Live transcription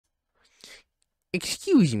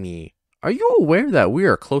Excuse me, are you aware that we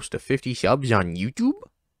are close to 50 subs on YouTube?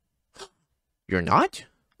 You're not?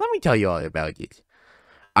 Let me tell you all about it.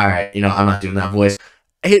 Alright, I'm not doing that voice.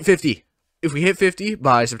 Hit 50. If we hit 50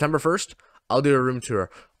 by September 1st, I'll do a room tour.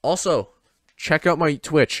 Also, check out my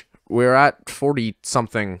Twitch. We're at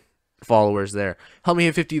 40-something followers there. Help me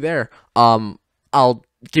hit 50 there. I'll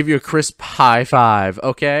give you a crisp high five,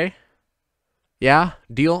 okay? Yeah?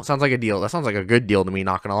 Deal? Sounds like a deal. That sounds like a good deal to me,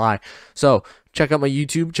 not gonna lie. So, check out my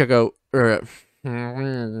YouTube. Check out... I'm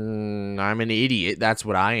an idiot. That's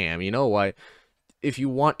what I am. You know what? If you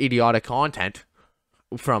want idiotic content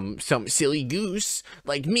from some silly goose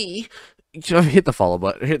like me, hit the follow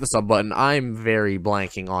button, hit the sub button. I'm very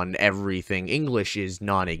blanking on everything. English is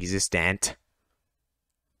non-existent.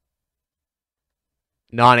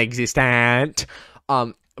 Non-existent.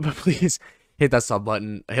 But please hit that sub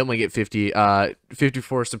button. Help me get 50.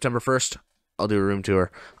 54 September 1st. I'll do a room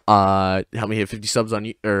tour. Help me hit 50 subs on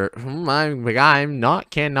you. I'm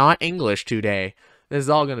cannot English today. This is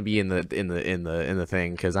all gonna be in the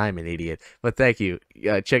thing because I'm an idiot. But thank you.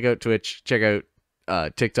 Check out Twitch. Check out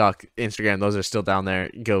TikTok, Instagram. Those are still down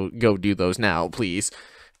there. Go do those now, please.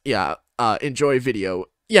 Yeah. Enjoy video.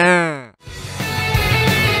 Yeah.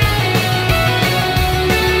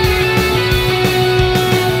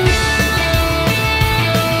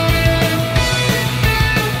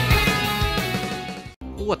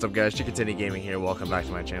 What's up, guys? Chicken Titty Gaming here. Welcome back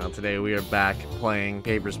to my channel. Today we are back playing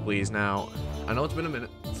Papers, Please. Now, I know it's been a minute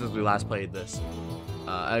since we last played this.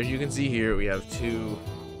 As you can see here, we have two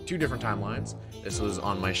different timelines. This was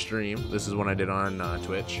on my stream. This is one I did on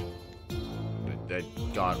Twitch. I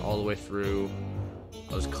got all the way through.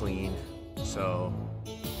 I was clean. So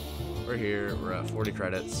we're here. We're at 40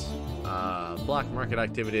 credits. Black market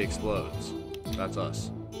activity explodes. That's us.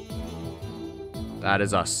 That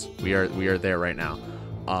is us. We are there right now.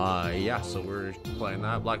 Yeah, so we're playing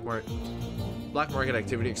that. Black market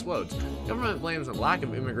activity explodes. Government blames a lack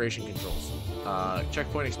of immigration controls.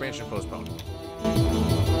 Checkpoint expansion postponed.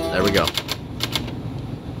 There we go.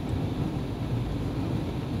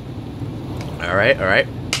 Alright.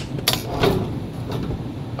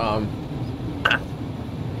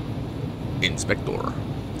 Inspector.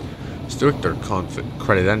 Stricter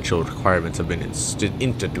credential requirements have been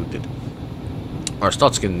instituted. Our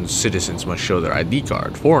Stotskin citizens must show their ID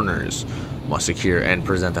card. Foreigners must secure and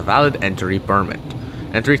present a valid entry permit.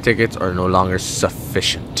 Entry tickets are no longer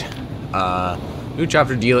sufficient. New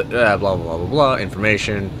chapter deal, blah, blah, blah, blah, blah.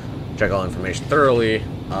 Information. Check all information thoroughly.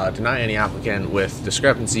 Deny any applicant with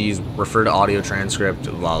discrepancies. Refer to audio transcript.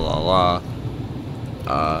 Blah, blah,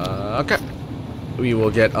 blah. Okay. We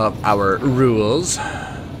will get up our rules.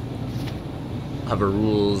 Have our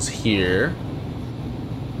rules here.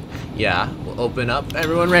 Yeah, we'll open up.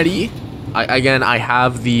 Everyone ready? I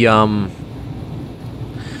have the,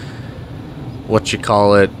 what you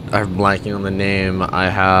call it? I'm blanking on the name. I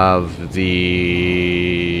have the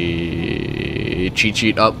cheat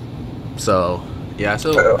sheet up. So, yeah,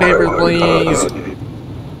 so paper, please.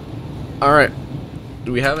 Alright.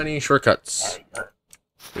 Do we have any shortcuts?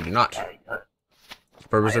 We do not. The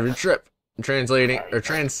purpose of your trip. Translating, or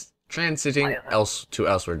transiting to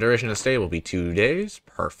elsewhere. Duration of stay will be 2 days.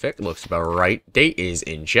 Perfect. Looks about right. Date is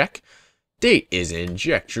in check. Date is in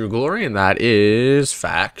check. True glory, and that is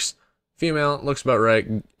facts. Female looks about right.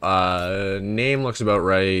 Name looks about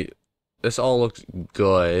right. This all looks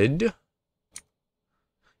good.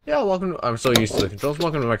 Yeah, welcome. I'm so used to the controls.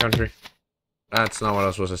 Welcome to my country. That's not what I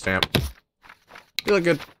was supposed to stamp. You look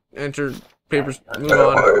good. Enter papers. Move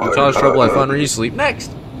on. Cause trouble. Have fun. Or you sleep. Next.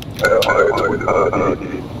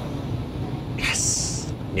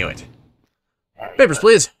 Yes! Knew it. Papers,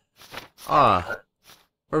 please! Purpose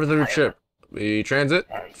of your trip. We transit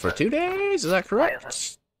for 2 days, is that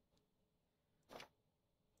correct?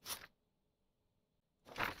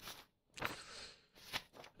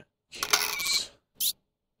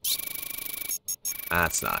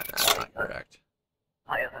 That's not correct.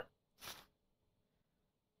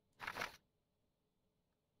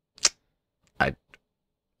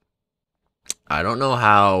 I don't know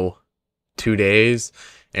how 2 days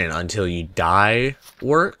and until you die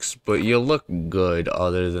works, but you look good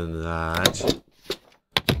other than that.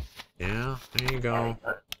 Yeah, there you go.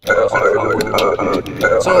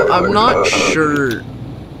 So I'm not sure.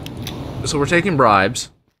 So we're taking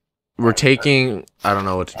bribes. We're taking, I don't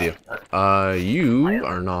know what to do. You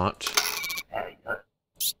are not.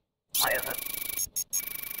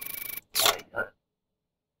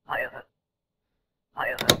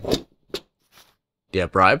 Yeah,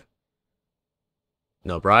 bribe.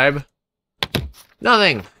 No bribe.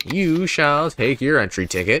 Nothing. You shall take your entry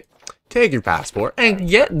ticket. take your passport, and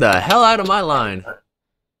get the hell out of my line.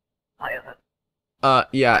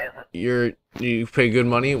 Yeah, you pay good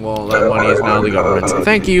money? Well, that money is now the government's.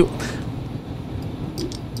 Thank you.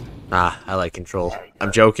 Ah, I like control.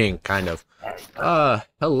 I'm joking, kind of.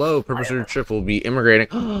 Hello, purpose of your trip will be immigrating.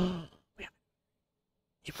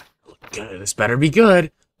 This better be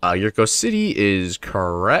good. Yurko City is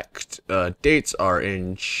correct. Dates are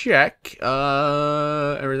in check.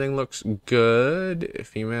 Everything looks good.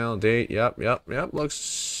 Female date, yep,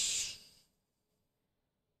 looks...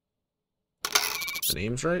 The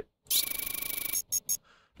name's right?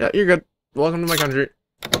 Yeah, you're good. Welcome to my country.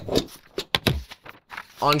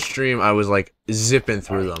 On stream, I was like zipping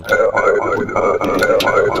through them.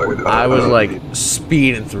 I was like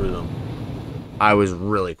speeding through them. I was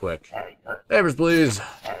really quick. Papers, please.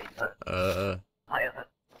 Okay,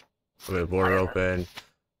 border open.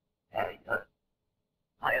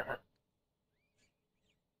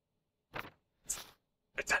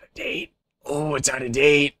 It's out of date. Oh, it's out of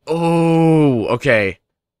date. Oh, okay.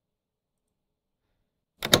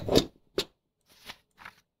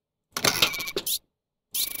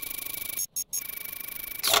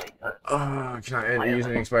 Oh, can I use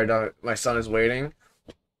an expired document? My son is waiting.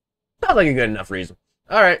 Not like a good enough reason.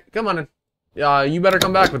 Alright, come on in. You better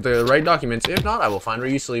come back with the right documents. If not, I will find where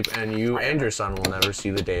you sleep, and you and your son will never see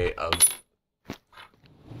the day of...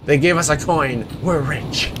 They gave us a coin. We're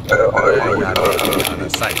rich. Yeah, on a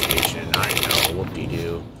citation. I know.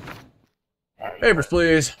 Whoop-de-doo. Papers,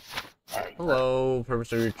 please. Hello.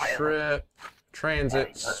 Purpose of your trip.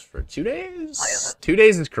 Transits for 2 days? 2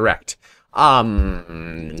 days is correct.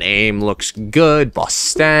 Name looks good.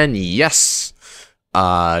 Boston, yes.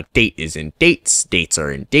 Date is in dates. Dates are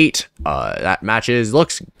in date. That matches.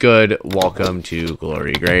 Looks good. Welcome to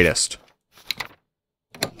Glory Greatest.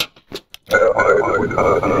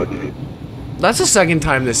 That's the second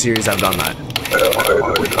time this series I've done that.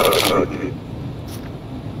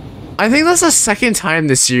 I think that's the second time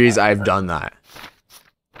this series I've done that.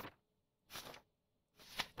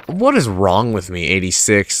 What is wrong with me?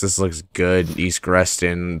 86. This looks good. East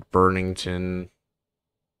Greston, Burnton.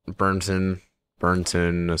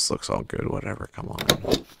 This looks all good. Whatever. Come on.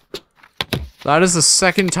 That is the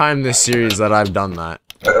second time this series that I've done that.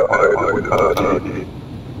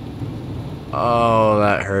 Oh,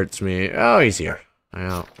 that hurts me. Oh, he's here.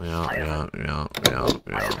 Yeah. I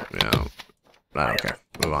don't care.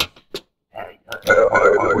 Move on.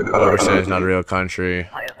 Overstay is not a real country.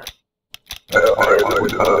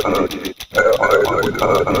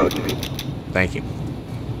 Thank you.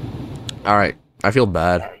 Alright. I feel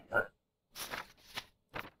bad.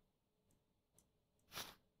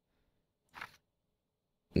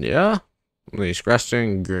 Yeah? Least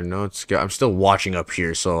resting, your notes. I'm still watching up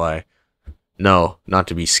here, so no, not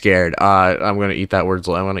to be scared. I'm gonna eat that words.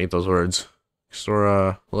 I'm gonna eat those words.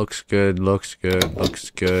 Sora looks good.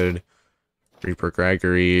 Reaper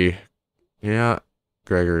Gregory. Yeah.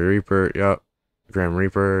 Gregory Reaper. Yep. Graham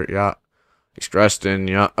Reaper. Yeah. East Reston.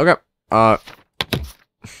 Yeah. Okay.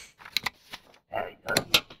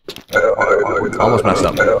 Almost messed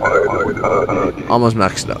up.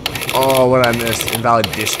 Oh, what I missed.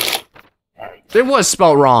 Invalid district. It was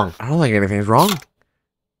spelled wrong. I don't think anything's wrong.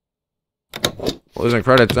 Losing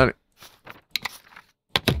credits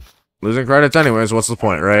anyways. What's the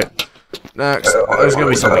point, right? Next. There's gonna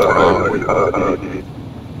be something wrong.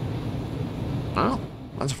 Oh,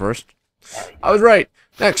 that's a first. I was right.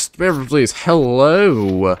 Next, paper, please.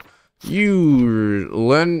 Hello. You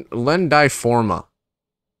Lendiforma.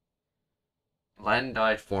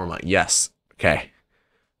 Yes. Okay.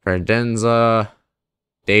 Verdenza.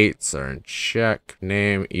 Dates are in check.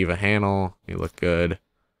 Name, Eva Hannell. You look good.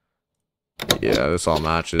 Yeah, this all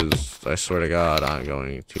matches. I swear to God, I'm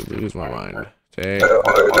going to lose my mind. Thank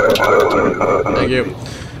you.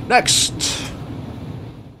 Next.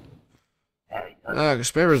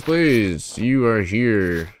 Next, papers, please. You are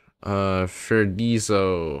here.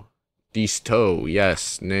 Ferdizo. Disto.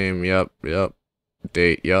 Yes. Name, yep.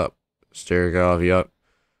 Date, yep. Sterigov, yep.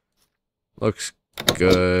 Looks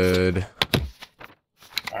good.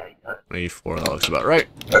 84, that looks about right.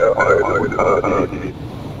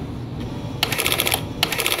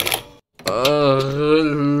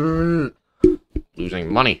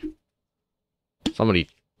 Losing money. Somebody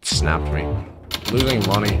snapped me. Losing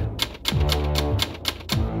money.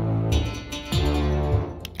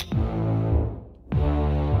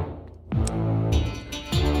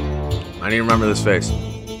 I need to remember this face.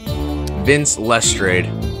 Vince Lestrade.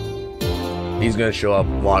 He's gonna show up.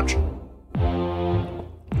 Watch.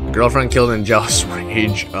 Girlfriend killed in jealous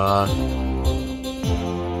rage.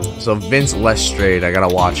 So Vince Lestrade, I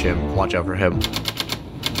gotta watch him. Watch out for him.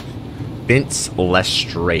 Vince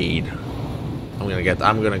Lestrade. I'm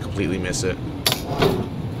gonna completely miss it.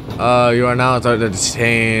 You are now authorized to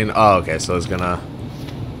detain. Oh, okay, so it's gonna.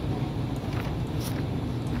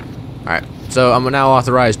 Alright, so I'm now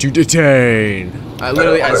authorized to detain.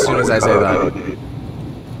 Literally, as soon as I say that.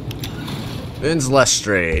 Vince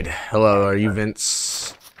Lestrade. Hello, are you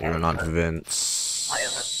Vince? You're not Vince.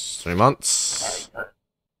 3 months?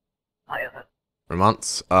 3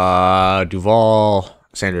 months? Duval.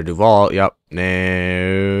 Sandra Duval. Yep.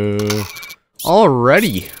 No.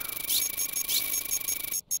 Already.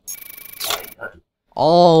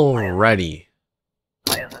 Already.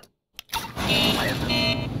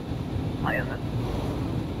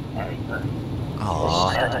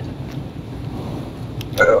 Aww.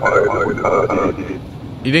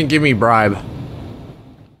 You didn't give me bribe.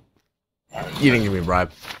 You didn't give me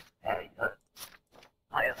bribe.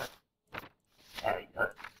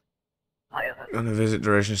 On a visit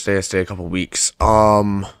duration stay a couple weeks.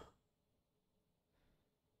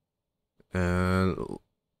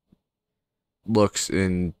 Looks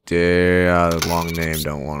in long name,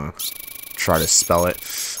 don't wanna try to spell it.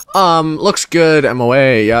 Looks good,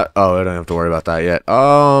 MOA, yeah. Oh, I don't have to worry about that yet.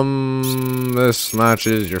 This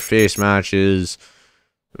matches, your face matches.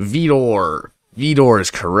 Vidor. Vidor is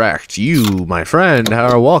correct. You, my friend,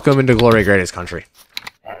 are welcome into Glory Greatest Country.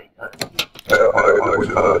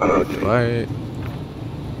 Right.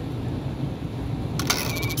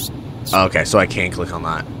 Okay, so I can't click on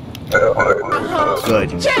that. Good.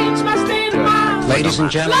 Good. Ladies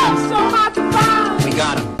and gentlemen, we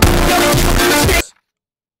got him.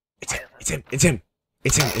 It's him. It's him.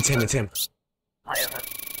 It's him. It's him. It's him.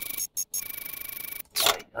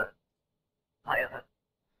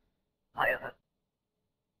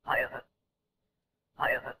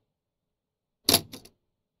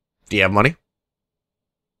 Do you have money?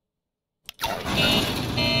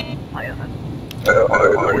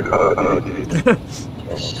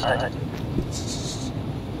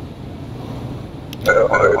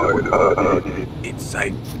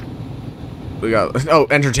 Inside. We got. Oh,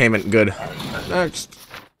 entertainment. Good. Next.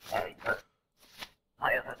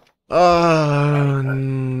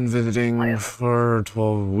 Visiting for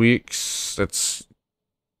 12 weeks. That's.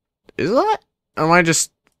 Is that? Am I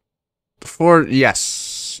just. For.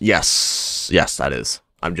 Yes. Yes. Yes, that is.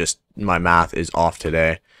 I'm just. My math is off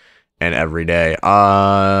today. And every day.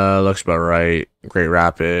 Looks about right. Great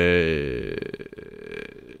Rapid.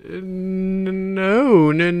 No.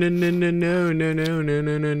 I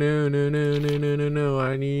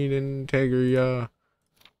need Integra.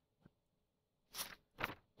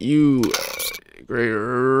 You. Great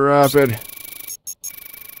Rapid.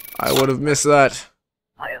 I would have missed that.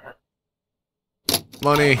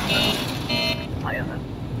 Money.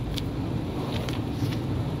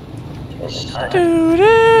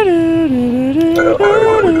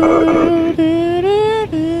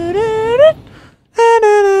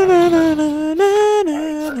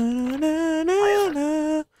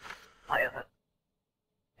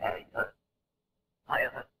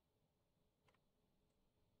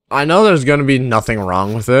 I know there's gonna be nothing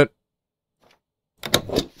wrong with it.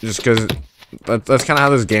 Just because that's kind of how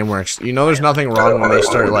this game works. You know there's nothing wrong when they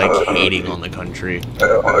start, like, hating on the country.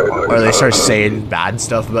 Or they start saying bad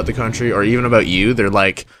stuff about the country, or even about you. They're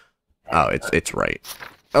like, oh, it's right.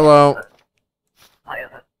 Hello.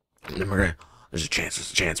 There's a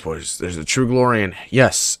chance, boys. There's a true Glorian.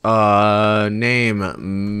 Yes. Name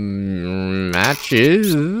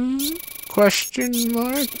matches? Question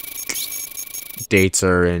mark. Dates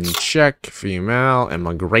are in check. Female.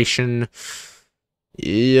 Immigration.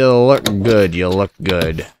 You look good. You look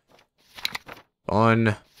good.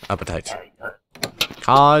 On appetite.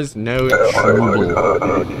 Cause no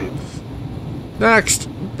trouble. Next.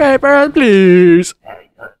 Papers, please.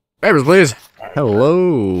 Papers, please.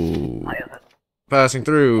 Hello. Passing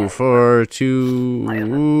through for two.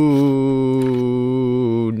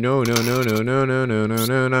 No. No.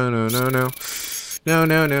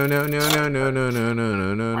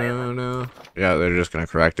 Yeah, they're just gonna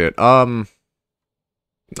correct it. Nah,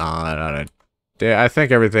 I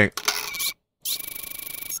think everything.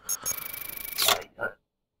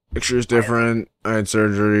 Picture's different. I had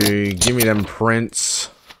surgery. Give me them prints.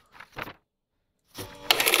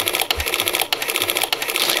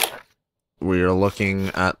 We are looking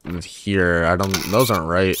at here. I don't. Those aren't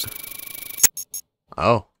right.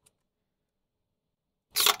 Oh.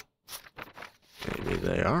 Maybe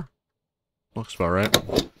they are. Looks about right.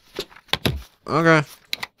 Okay.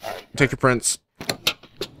 Take your prints.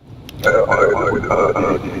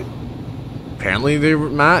 Apparently they were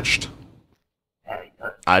matched.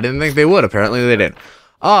 I didn't think they would. Apparently they did.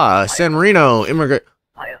 Ah, San Marino immigrant.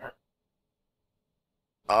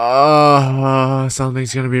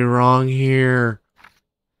 Something's gonna be wrong here.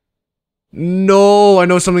 No, I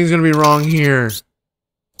know something's gonna be wrong here.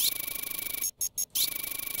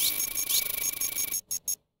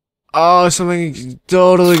 Oh, something's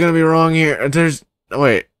totally gonna be wrong here.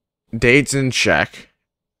 Wait, dates in check.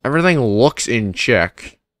 Everything looks in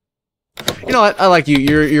check. You know what? I like you.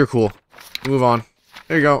 You're cool. Move on.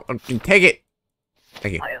 There you go. Take it.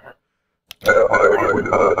 Thank you.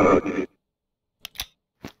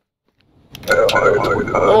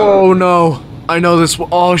 Oh no! I know this.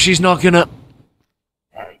 Oh, she's not gonna.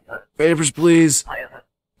 Papers, please.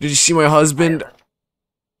 Did you see my husband?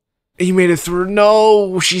 He made it through.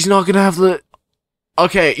 No, she's not gonna have the.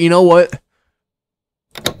 Okay, you know what?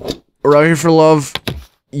 We're out here for love.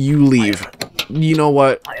 You leave. You know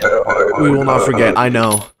what? We will not forget. I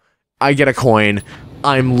know. I get a coin.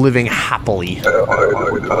 I'm living happily.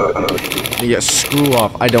 Yeah, screw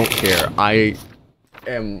off. I don't care. I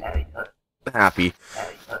am happy.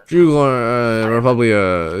 Republic,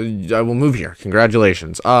 I will move here.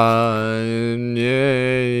 Congratulations.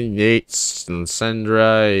 Yates and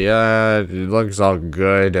Sandra, yeah, it looks all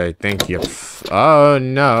good. I think you. Oh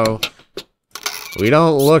no. We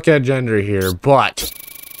don't look at gender here, but.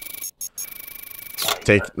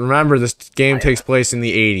 Remember, this game takes place in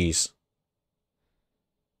the 80s.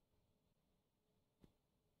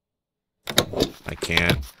 I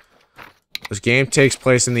can't. This game takes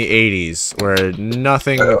place in the 80s, where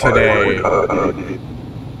nothing today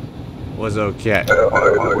was okay.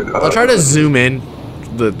 I'll try to zoom in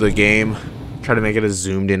the game. Try to make it as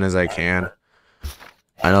zoomed in as I can.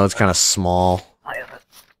 I know it's kind of small.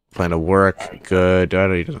 Plan to work. Good.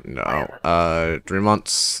 I don't know. 3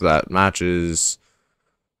 months. That matches.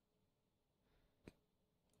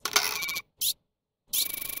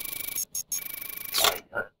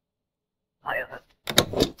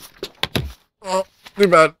 Oh, too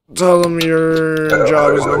bad. Tell them your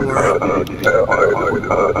job is no more.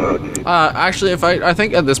 Actually, I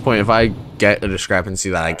think at this point, if I get a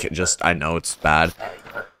discrepancy that I know it's bad.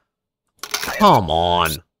 Come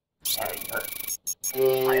on.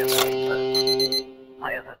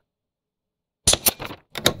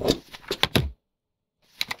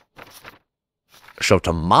 Show up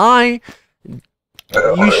to my.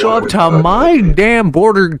 You show up to my damn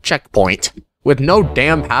border checkpoint with no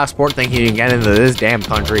damn passport thinking you can get into this damn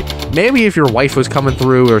country. Maybe if your wife was coming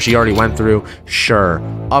through or she already went through, sure.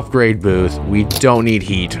 Upgrade booth. We don't need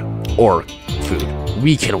heat or food.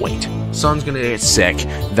 We can wait. Son's gonna get sick.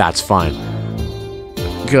 That's fine.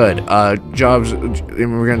 Good. Jobs.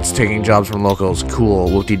 Immigrants taking jobs from locals.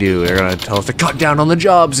 Cool. Whoop-de-doo. They're gonna tell us to cut down on the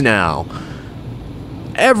jobs now.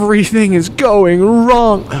 Everything is going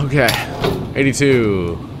wrong. Okay.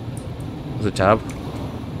 82. Was it tab?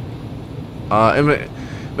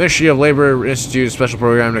 Ministry of Labor Institute a special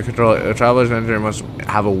program to control travelers and must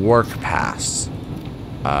have a work pass.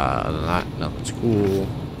 Nothing's cool.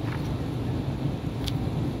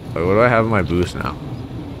 Wait, what do I have in my booth now?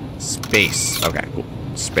 Space. Okay, cool.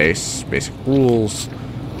 Space. Basic rules.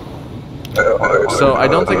 So I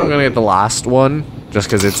don't think I'm gonna get the last one, just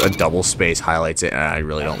because it's a double space highlights it, and I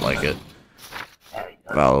really don't like it.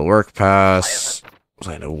 Valid work pass.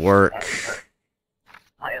 Plan to work.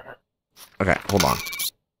 Okay, hold on.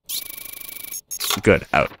 Good,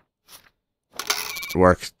 out.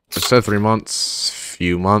 Work. It said 3 months,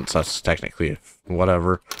 few months. That's technically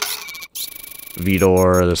whatever.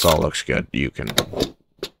 Vidor, this all looks good. You can come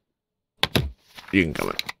in.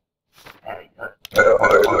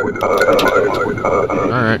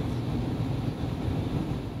 Alright.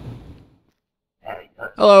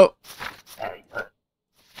 Hello.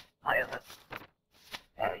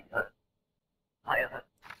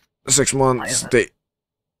 6 months.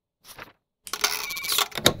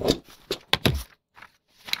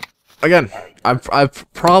 Again, I've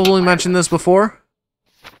probably mentioned this before.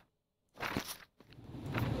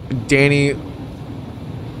 Danny.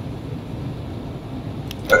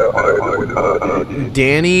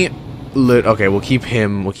 Okay, we'll keep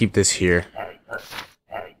him. We'll keep this here.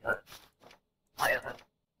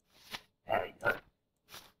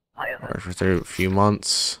 Worked for a few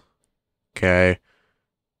months. Okay.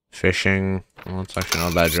 Fishing. Well, it's actually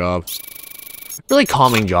not a bad job. Really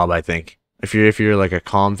calming job, I think. If you're like a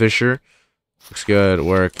calm fisher, looks good.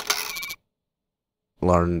 Work.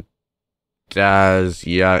 Learn. Daz.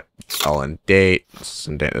 Yeah. All in date. This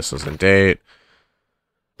is in date.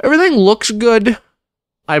 Everything looks good,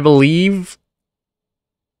 I believe.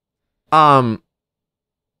 Come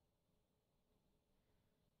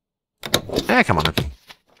on.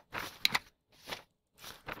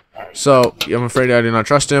 So, I'm afraid I do not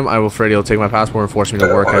trust him. I'm afraid he'll take my passport and force me to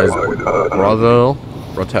work as brother.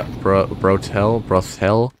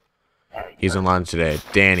 Brothel. He's online today.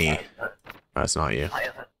 Danny. That's not you.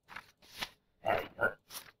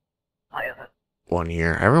 1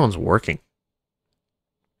 year. Everyone's working.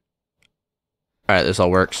 Alright, this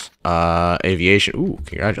all works. Aviation. Ooh,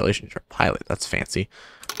 congratulations, you're a pilot. That's fancy.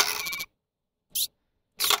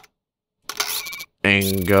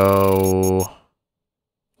 Inco,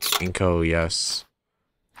 yes.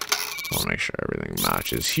 I'll make sure everything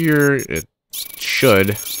matches here. It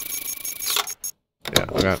should. Yeah,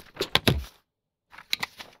 okay.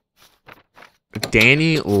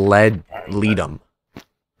 Danny Leadham.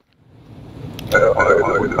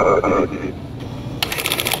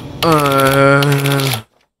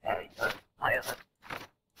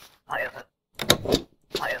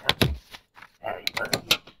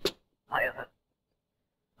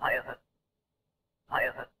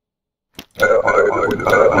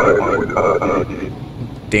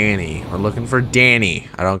 Danny. We're looking for Danny.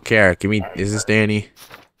 I don't care. Give me. Is this Danny?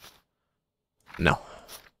 No.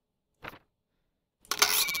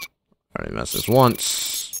 Already messed this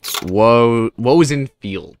once. Whoa. Woe's in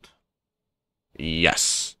field.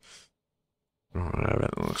 Yes. Alright,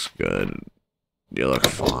 that looks good. You look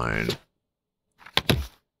fine.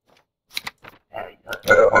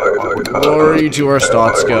 Glory to our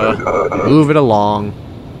Stotska. Move it along.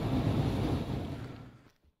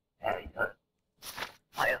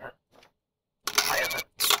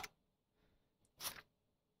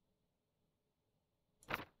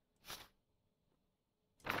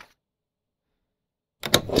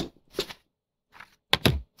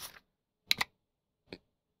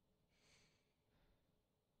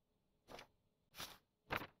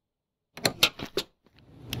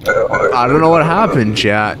 I don't know what happened,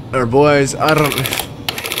 chat. Or boys, I don't.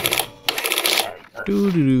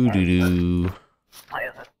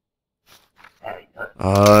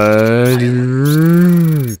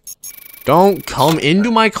 Don't come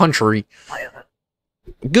into my country.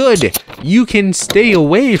 Good. You can stay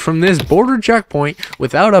away from this border checkpoint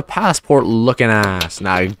without a passport looking ass.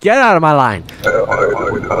 Now get out of my line.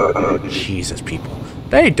 Jesus, people.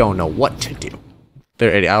 They don't know what to do.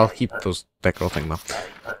 They're idiot. I'll keep that girl thing though.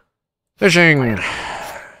 Fishing.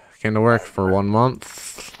 Came to work for 1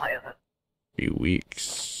 month. Few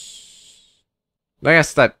weeks. I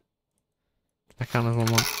guess that count as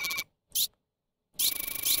 1 month.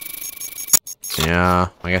 Yeah,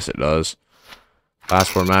 I guess it does.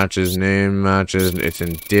 Passport matches, name matches, it's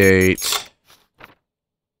in date.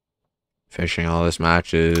 Fishing, all this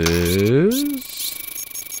matches.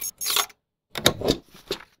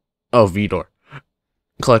 Oh, Vidor.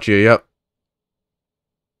 Clutchy, yep.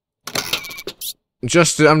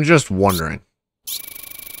 I'm just wondering.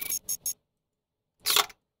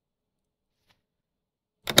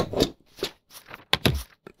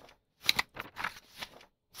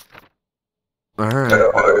 Alright.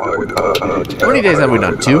 How many days have we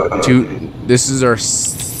done? Two? This is our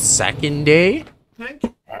second day? I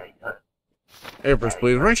think? Papers,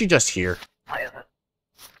 please. Weren't you just here?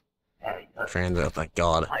 Transit, thank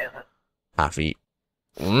God. Half eat.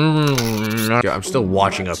 I'm still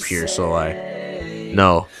watching up here, so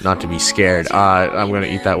no, not to be scared. I'm gonna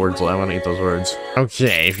eat that word. I'm gonna eat those words.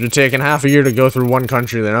 Okay, if you're taking half a year to go through one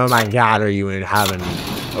country, then oh my God, are you in heaven?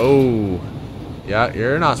 Oh, yeah,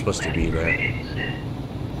 you're not supposed to be there.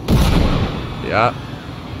 Yeah,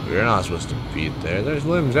 you're not supposed to be there. There's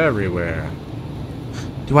limbs everywhere.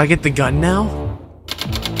 Do I get the gun now?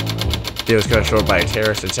 He was cut short by a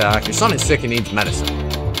terrorist attack. Your son is sick and needs medicine.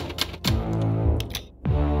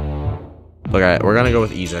 Okay, we're gonna go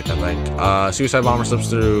with Ezek, I think. Suicide bomber slips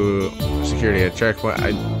through security at checkpoint.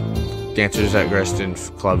 Dancers at Greston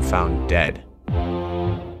Club found dead.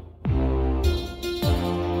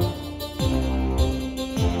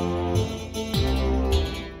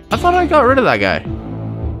 I thought I got rid of that guy.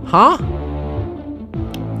 Huh?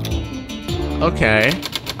 Okay.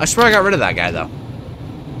 I swear I got rid of that guy, though.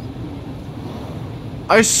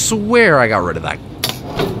 I swear I got rid of that.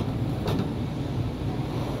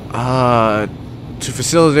 To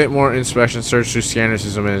facilitate more inspection, search through scanner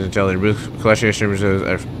system and intelligence. Collection chambers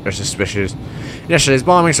are suspicious. Yesterday's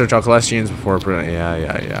bombing, search all collections before.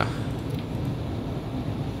 Yeah.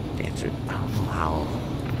 Answered. I don't know how.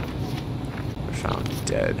 They're found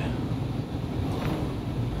dead.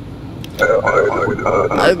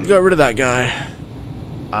 I got rid of that guy.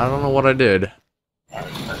 I don't know what I did.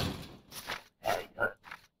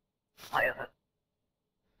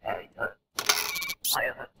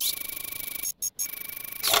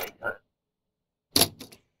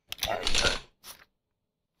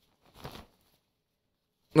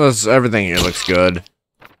 Everything here looks good.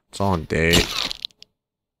 It's all on date.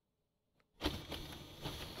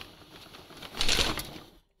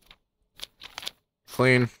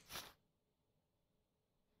 clean.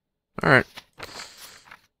 Alright.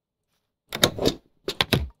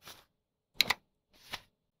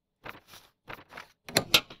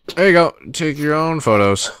 There you go. Take your own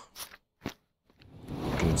photos. You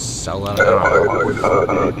can sell that.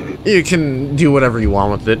 You can do whatever you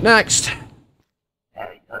want with it. Next.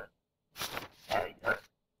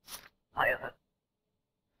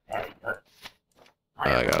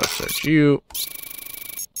 I gotta search you.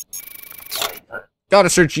 Gotta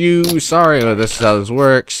search you. Sorry, but this is how this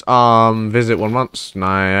works. Visit 1 month.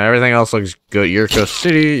 Nah, everything else looks good. Yurko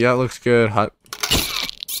City. Yeah, it looks good. Hut.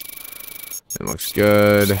 It looks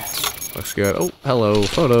good. Looks good. Oh, hello,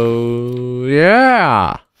 photo.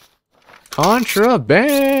 Yeah.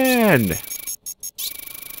 Contraband.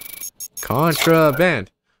 Contraband.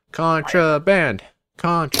 Contraband.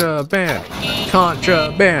 Contraband.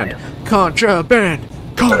 Contraband. Contraband.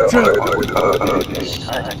 Contraband.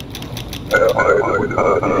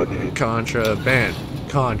 Contraband.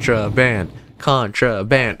 Contraband.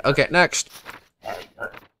 Contraband. Okay, next.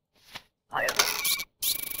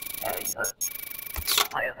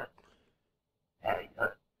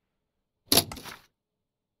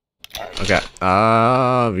 Okay,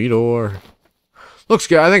 Vidor. Looks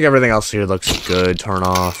good. I think everything else here looks good. Turn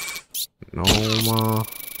off. Norma.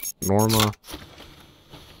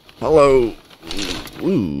 Hello.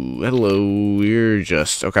 Ooh, hello. You're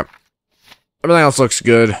just... Okay. Everything else looks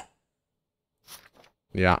good.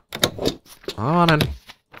 Yeah. On in.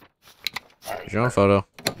 Here's your own photo.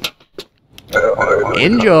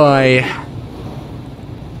 Enjoy.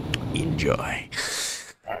 Enjoy.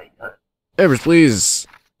 Evers, please.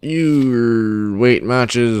 Your weight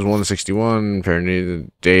matches 161.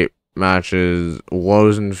 Parity date matches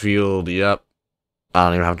Wozenfield. Yep. I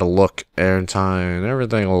don't even have to look. Airtime.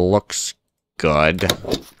 Everything looks good.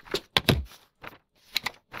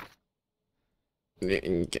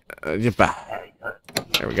 There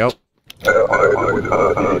we go.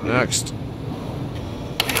 Next.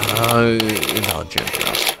 Intelligent.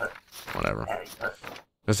 Yeah. Whatever.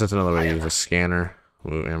 This is another way to use a scanner.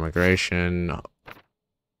 Ooh, immigration.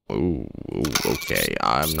 Ooh, okay.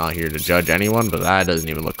 I'm not here to judge anyone, but that doesn't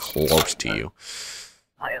even look close to you.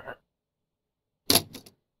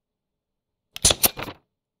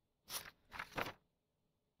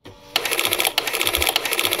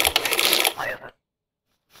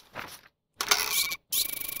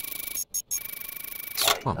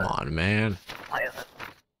 Come on, man.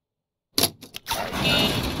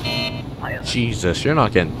 Jesus, you're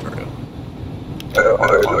not getting through. There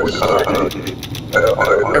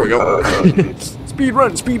we go. Speed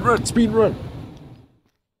run, speed run, speed run.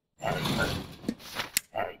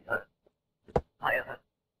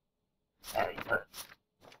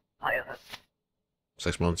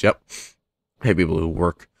 6 months, yep. Hey, people who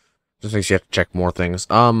work. Just thinks you have to check more things.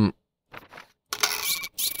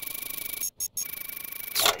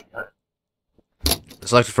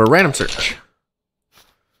 Selected for a random search.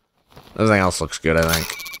 Everything else looks good, I think.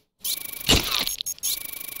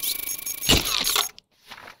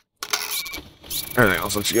 Everything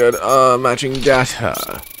else looks good. Matching data.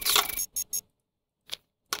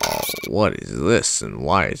 Oh, what is this and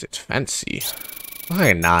why is it fancy? Looks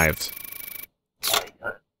like knives.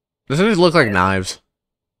 Doesn't it look like knives?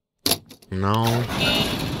 No.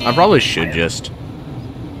 I probably should just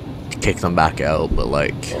kick them back out, but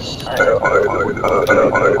like anything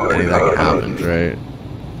can happen, right?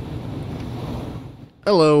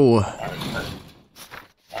 Hello.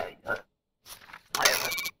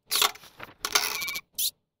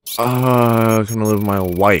 Gonna live with my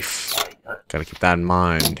wife. Gotta keep that in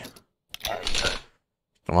mind.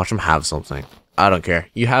 Don't watch them have something. I don't care.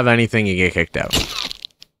 You have anything, you get kicked out.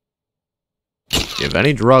 You have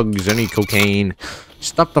any drugs, any cocaine,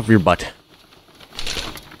 stuffed up your butt.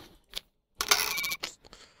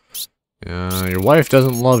 Your wife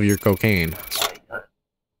doesn't love your cocaine.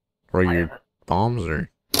 Or your bombs, or...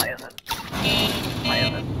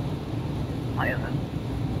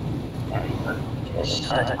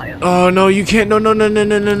 Oh, no, you can't. No, no, no, no,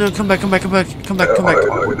 no, no, no. Come back, come back, come back, come back, come back.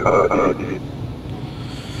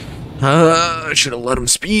 I should have let him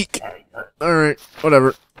speak. Alright,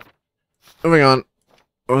 whatever. Moving on.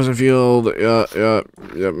 Rosenfield, yeah,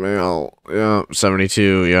 male, yeah,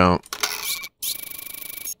 72, yeah.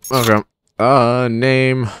 Okay.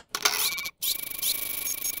 Name.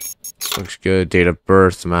 Looks good. Date of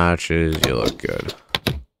birth matches. You look good.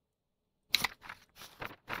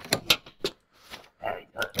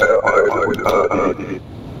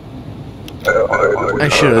 I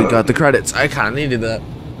should have got the credits. I kind of needed that.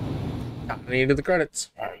 I needed the credits.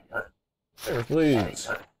 There, please.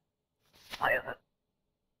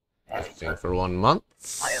 Testing for 1 month.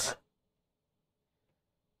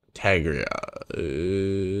 Tegria.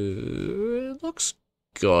 Looks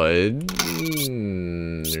good.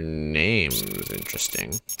 Their name's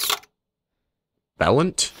interesting.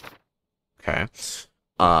 Bellant? Okay. It's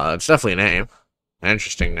definitely a name. An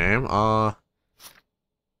interesting name. Okay.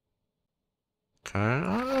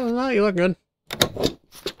 No, you look good.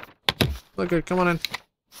 Look good. Come on in.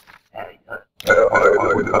 I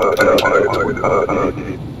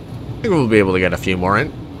think we'll be able to get a few more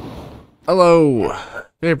in. Hello.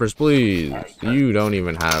 Papers, please. You don't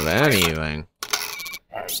even have anything.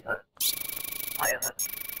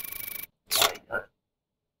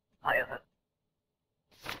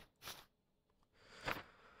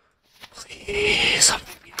 Please.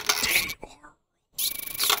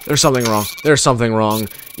 There's something wrong. There's something wrong.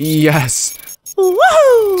 Yes.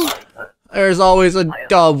 Woo! There's always a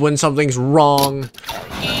dub when something's wrong.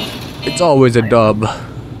 It's always a dub.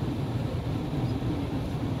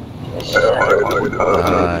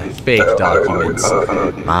 Fake documents.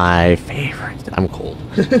 My favorite. I'm cold.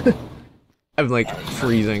 I'm like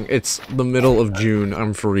freezing. It's the middle of June.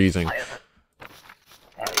 I'm freezing.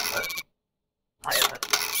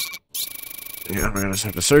 Yeah, we're gonna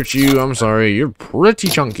have to search you. I'm sorry. You're pretty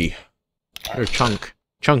chunky. You're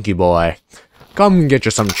chunky boy. Come get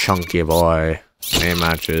you some chunky boy. Name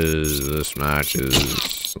matches. This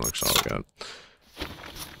matches. Looks all good.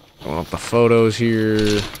 Going up the photos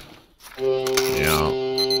here. Yeah.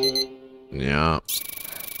 Yeah.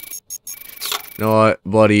 You know what,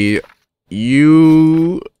 buddy?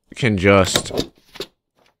 You can just...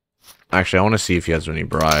 Actually, I want to see if he has any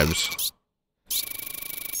bribes.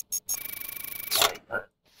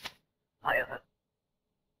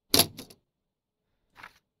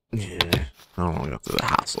 Yeah. I don't want to go through the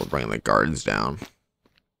hassle of bringing the guards down.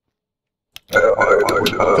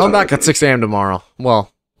 Come back at 6 AM tomorrow.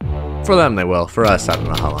 Well, for them they will. For us, I don't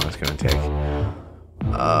know how long it's going to take.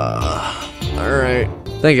 Alright.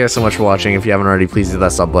 Thank you guys so much for watching. If you haven't already, please hit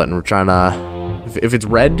that sub button. We're trying to... If it's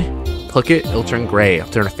red, click it, it'll turn gray.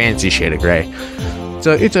 It'll turn a fancy shade of gray.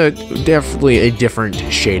 So it's definitely a different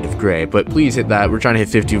shade of gray. But please hit that. We're trying to hit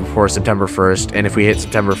 50 before September 1st. And if we hit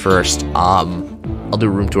September 1st, I'll do a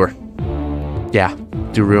room tour. Yeah,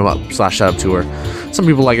 do room up / setup tour. Some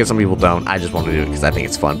people like it, some people don't. I just want to do it because I think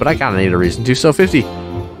it's fun. But I kind of need a reason to. So 50.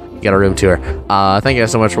 Get a room tour. Thank you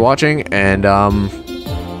guys so much for watching. And,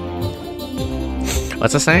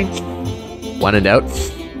 what's the saying? When in doubt,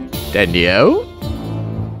 Dendio.